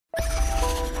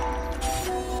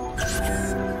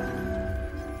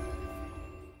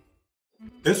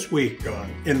This week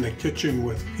on In the Kitchen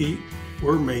with Pete,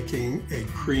 we're making a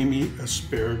creamy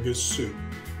asparagus soup.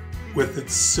 With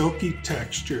its silky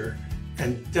texture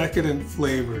and decadent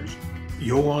flavors,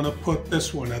 you'll want to put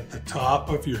this one at the top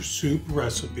of your soup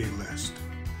recipe list.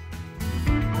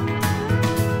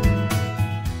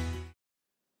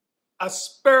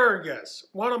 Asparagus,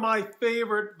 one of my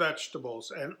favorite vegetables,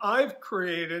 and I've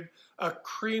created a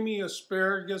creamy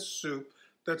asparagus soup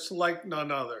that's like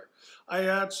none other. I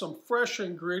add some fresh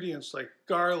ingredients like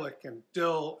garlic and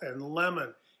dill and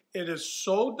lemon. It is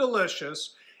so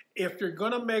delicious. If you're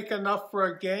going to make enough for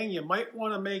a gang, you might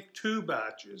want to make 2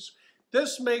 batches.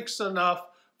 This makes enough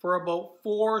for about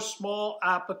 4 small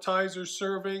appetizer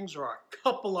servings or a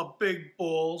couple of big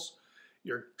bowls.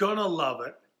 You're gonna love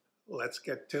it. Let's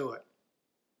get to it.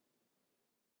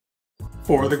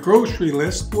 For the grocery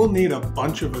list, we'll need a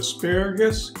bunch of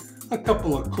asparagus, a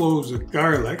couple of cloves of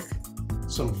garlic,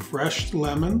 some fresh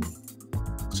lemon,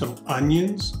 some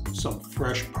onions, some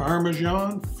fresh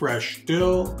parmesan, fresh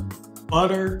dill,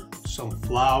 butter, some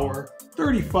flour,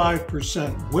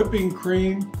 35% whipping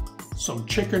cream, some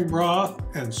chicken broth,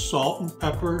 and salt and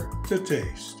pepper to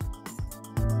taste.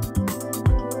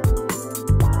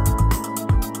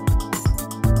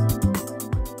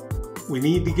 We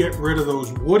need to get rid of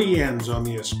those woody ends on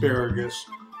the asparagus,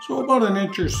 so about 1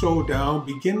 inch or so down,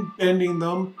 begin bending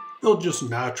them. They'll just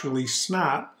naturally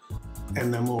snap,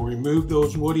 and then we'll remove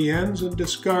those woody ends and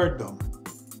discard them.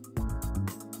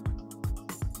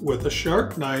 With a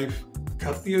sharp knife,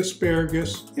 cut the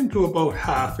asparagus into about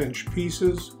 1/2 inch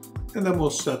pieces, and then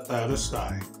we'll set that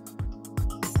aside.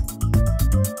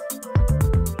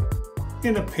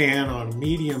 In a pan on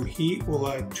medium heat, we'll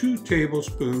add 2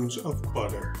 tablespoons of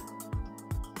butter.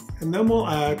 And then we'll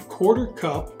add 1/4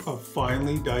 cup of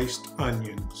finely diced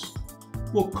onions.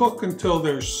 We'll cook until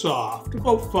they're soft,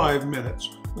 about 5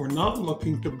 minutes. We're not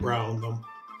looking to brown them.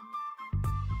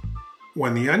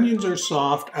 When the onions are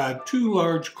soft, add 2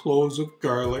 large cloves of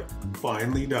garlic,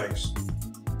 finely diced.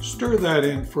 Stir that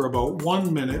in for about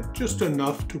 1 minute, just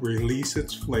enough to release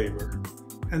its flavor.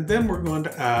 And then we're going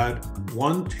to add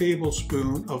 1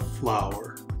 tablespoon of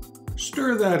flour.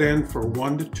 Stir that in for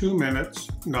 1 to 2 minutes,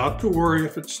 not to worry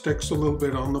if it sticks a little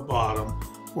bit on the bottom.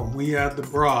 When we add the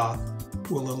broth,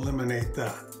 we'll eliminate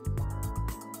that.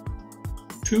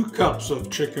 2 cups of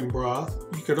chicken broth.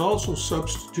 You could also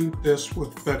substitute this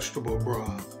with vegetable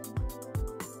broth.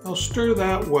 Now stir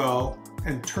that well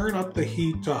and turn up the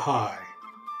heat to high.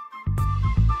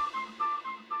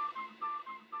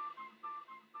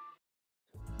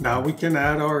 Now we can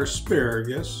add our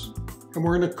asparagus, and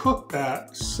we're going to cook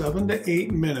that 7 to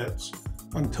 8 minutes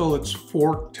until it's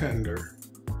fork tender.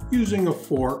 Using a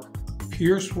fork,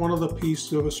 pierce one of the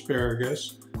pieces of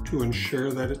asparagus to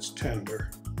ensure that it's tender.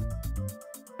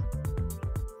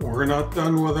 We're not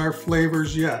done with our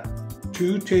flavors yet.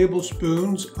 2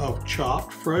 tablespoons of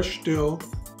chopped fresh dill,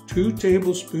 2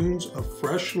 tablespoons of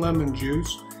fresh lemon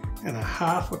juice, and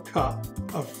 1/2 cup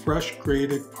of fresh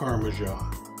grated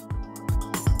parmesan.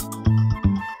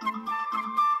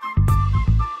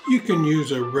 You can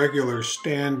use a regular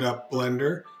stand-up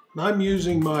blender, and I'm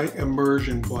using my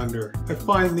immersion blender. I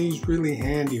find these really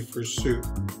handy for soup.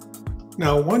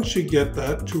 Now once you get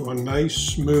that to a nice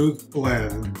smooth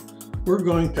blend, we're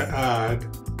going to add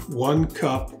 1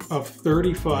 cup of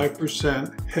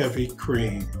 35% heavy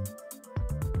cream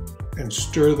and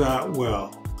stir that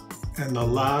well. And the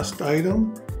last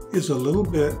item is a little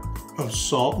bit of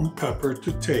salt and pepper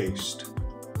to taste.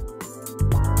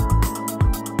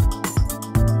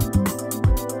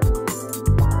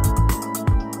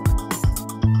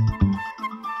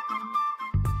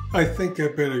 I think I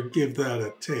better give that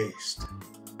a taste.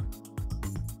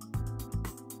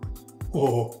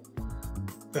 Oh,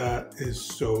 that is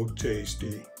so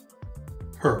tasty.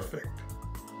 Perfect.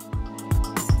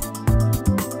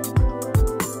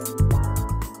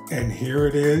 And here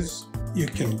it is. You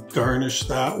can garnish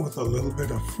that with a little bit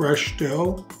of fresh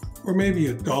dill or maybe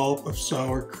a dollop of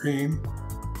sour cream.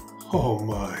 Oh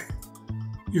my,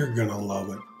 you're gonna love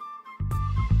it.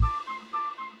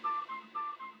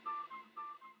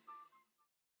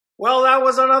 Well, that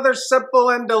was another simple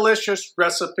and delicious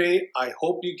recipe. I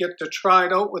hope you get to try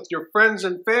it out with your friends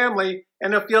and family.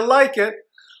 And if you like it,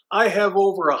 I have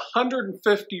over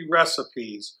 150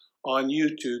 recipes on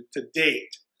YouTube to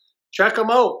date. Check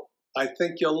them out. I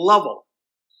think you'll love them.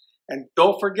 And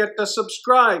don't forget to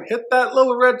subscribe. Hit that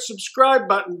little red subscribe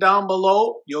button down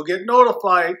below. You'll get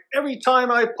notified every time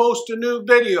I post a new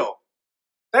video.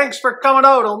 Thanks for coming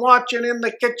out and watching In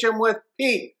the Kitchen with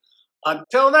Pete.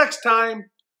 Until next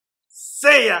time.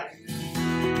 See ya!